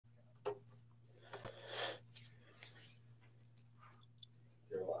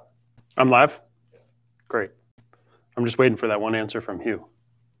I'm live? Great. I'm just waiting for that one answer from Hugh.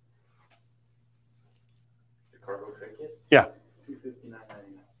 The cargo tray kit? Yeah. $259.99.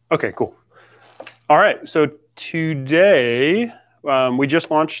 Okay, cool. All right, so today we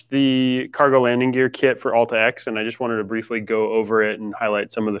just launched the cargo landing gear kit for Alta X, and I just wanted to briefly go over it and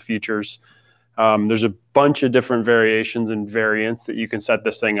highlight some of the features. There's a bunch of different variations and variants that you can set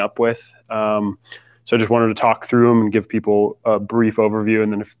this thing up with. So I just wanted to talk through them and give people a brief overview,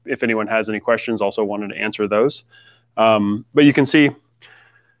 and then if anyone has any questions, also wanted to answer those. But you can see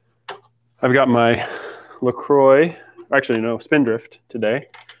I've got my LaCroix, actually no, Spindrift today,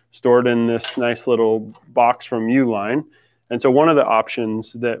 stored in this nice little box from Uline. And so one of the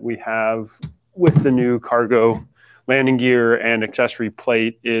options that we have with the new cargo landing gear and accessory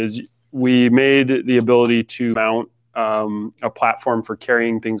plate is we made the ability to mount a platform for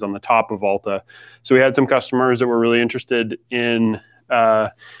carrying things on the top of Alta. So we had some customers that were really interested in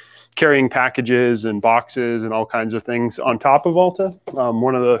carrying packages and boxes and all kinds of things on top of Alta.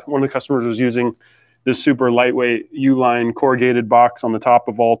 One of the customers was using this super lightweight Uline corrugated box on the top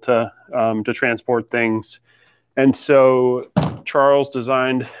of Alta to transport things. And so Charles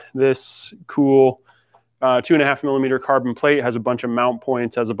designed this cool 2.5 millimeter carbon plate, has a bunch of mount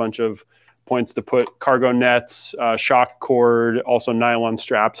points, has a bunch of points to put cargo nets, shock cord, also nylon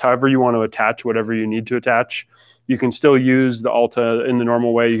straps, however you want to attach whatever you need to attach. You can still use the Alta in the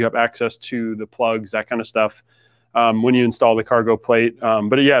normal way. You have access to the plugs, that kind of stuff, when you install the cargo plate.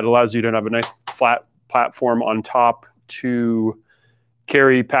 But yeah, it allows you to have a nice flat platform on top to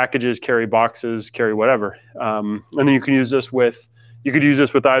carry packages, carry boxes, carry whatever. And then you can use this with,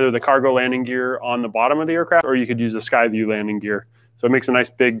 either the cargo landing gear on the bottom of the aircraft, or you could use the Skyview landing gear. So it makes a nice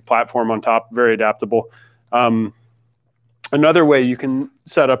big platform on top, very adaptable. Another way you can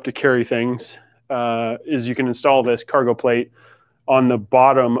set up to carry things is you can install this cargo plate on the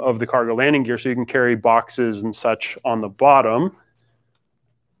bottom of the cargo landing gear, so you can carry boxes and such on the bottom.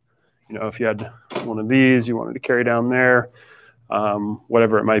 You know, if you had one of these, you wanted to carry down there,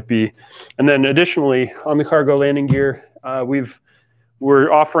 whatever it might be. And then additionally, on the cargo landing gear,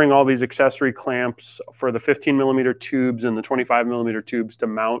 we're offering all these accessory clamps for the 15 millimeter tubes and the 25 millimeter tubes to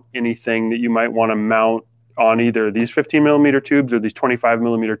mount anything that you might want to mount on either these 15 millimeter tubes or these 25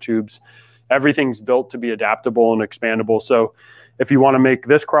 millimeter tubes. Everything's built to be adaptable and expandable. So if you want to make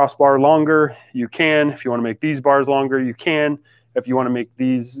this crossbar longer, you can. If you want to make these bars longer, you can. If you want to make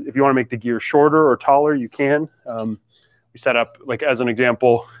the gear shorter or taller, you can. We set up, like as an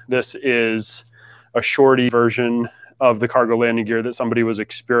example, this is a shorty version of the cargo landing gear that somebody was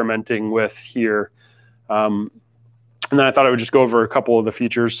experimenting with here. And then I thought I would just go over a couple of the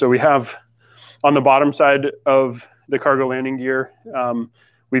features. So we have on the bottom side of the cargo landing gear,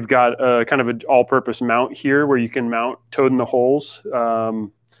 we've got a kind of an all-purpose mount here where you can mount toad in the holes,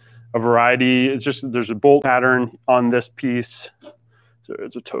 a variety. It's just, there's a bolt pattern on this piece. So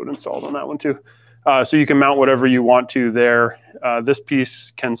there's a toad installed on that one too. So you can mount whatever you want to there. This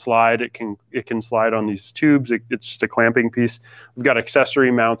piece can slide. It can slide on these tubes. It's just a clamping piece. We've got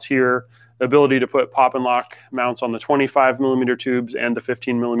accessory mounts here. The ability to put pop and lock mounts on the 25 millimeter tubes and the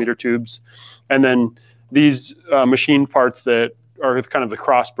 15 millimeter tubes. And then these machine parts that are kind of the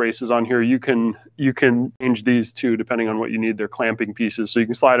cross braces on here, you can change these too depending on what you need. They're clamping pieces. So you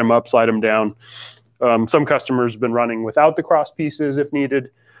can slide them up, slide them down. Some customers have been running without the cross pieces if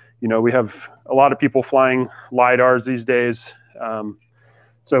needed. You know, we have a lot of people flying LiDARs these days.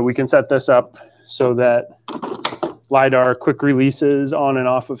 So we can set this up so that LiDAR quick releases on and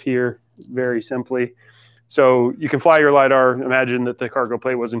off of here very simply. So you can fly your LiDAR. Imagine that the cargo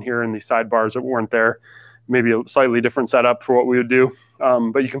plate wasn't here and these sidebars weren't there. Maybe a slightly different setup for what we would do.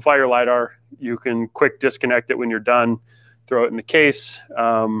 But you can fly your LiDAR. You can quick disconnect it when you're done, throw it in the case.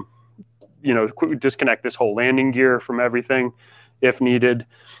 You know, disconnect this whole landing gear from everything if needed.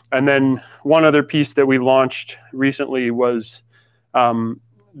 And then one other piece that we launched recently was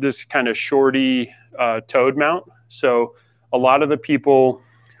this kind of shorty toad mount. So a lot of the people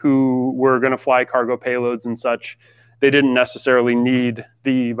who were going to fly cargo payloads and such, they didn't necessarily need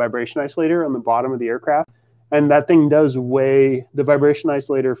the vibration isolator on the bottom of the aircraft. And that thing does weigh, the vibration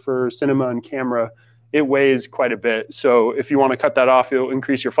isolator for cinema and camera, it weighs quite a bit. So if you want to cut that off, it'll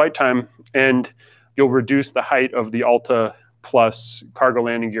increase your flight time and you'll reduce the height of the Alta plus cargo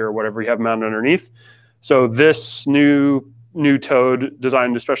landing gear or whatever you have mounted underneath. So this new toad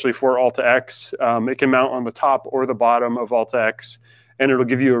designed especially for Alta X, it can mount on the top or the bottom of Alta X, and it'll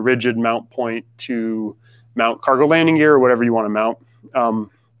give you a rigid mount point to mount cargo landing gear or whatever you want to mount.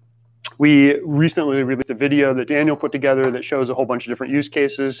 We recently released a video that Daniel put together that shows a whole bunch of different use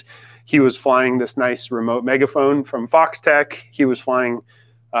cases. He was flying this nice remote megaphone from Foxtech. He was flying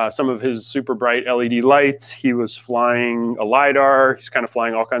some of his super bright LED lights. He was flying a LiDAR. He's kind of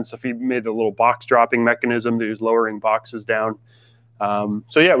flying all kinds of stuff. He made a little box dropping mechanism that he was lowering boxes down.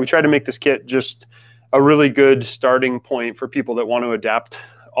 So yeah, we tried to make this kit just a really good starting point for people that want to adapt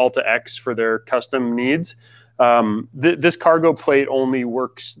Alta X for their custom needs. This cargo plate only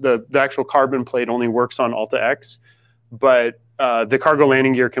works, the actual carbon plate only works on Alta X, but the cargo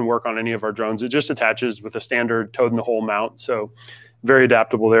landing gear can work on any of our drones. It just attaches with a standard toad in the hole mount. So very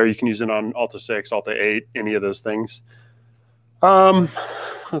adaptable there. You can use it on Alta 6, Alta 8, any of those things.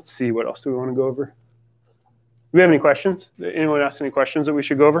 Let's see, what else do we want to go over? Do we have any questions? Anyone ask any questions that we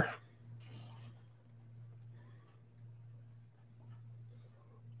should go over?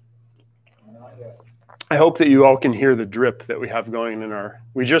 I hope that you all can hear the drip that we have going in our,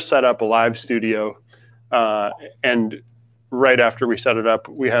 we just set up a live studio, and right after we set it up,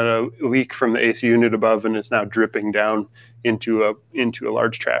 we had a leak from the AC unit above, and it's now dripping down into a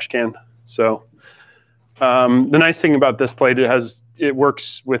large trash can. So the nice thing about this plate, it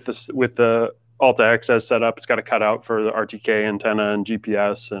works with the Alta X as set up. It's got a cutout for the RTK antenna and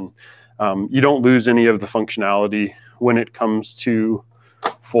GPS, and you don't lose any of the functionality when it comes to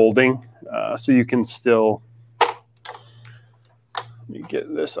folding. So you can still, let me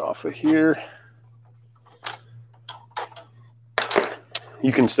get this off of here.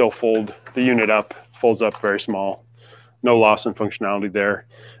 You can still fold the unit up, folds up very small, no loss in functionality there.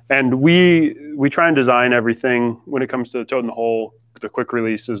 And we try and design everything when it comes to the toad in the hole, the quick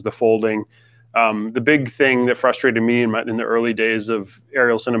releases, the folding. The big thing that frustrated me in the early days of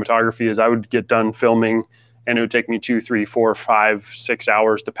aerial cinematography is I would get done filming and it would take me 2, 3, 4, 5, 6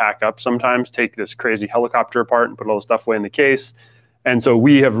 hours to pack up sometimes, take this crazy helicopter apart and put all the stuff away in the case. And so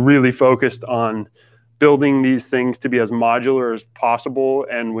we have really focused on building these things to be as modular as possible.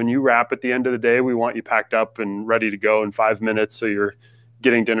 And when you wrap at the end of the day, we want you packed up and ready to go in 5 minutes. So you're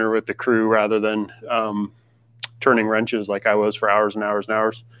getting dinner with the crew rather than turning wrenches like I was for hours and hours and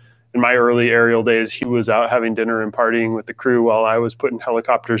hours. In my early aerial days, he was out having dinner and partying with the crew while I was putting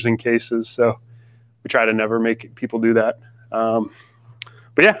helicopters in cases. So we try to never make people do that. But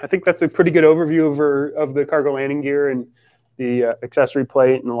yeah, I think that's a pretty good overview of the cargo landing gear and the accessory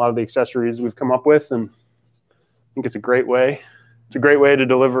plate and a lot of the accessories we've come up with. And I think it's a great way. It's a great way to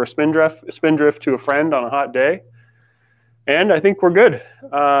deliver a spin drift to a friend on a hot day. And I think we're good.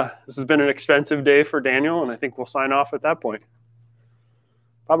 This has been an expensive day for Daniel, and I think we'll sign off at that point.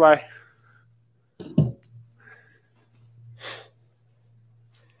 Bye-bye.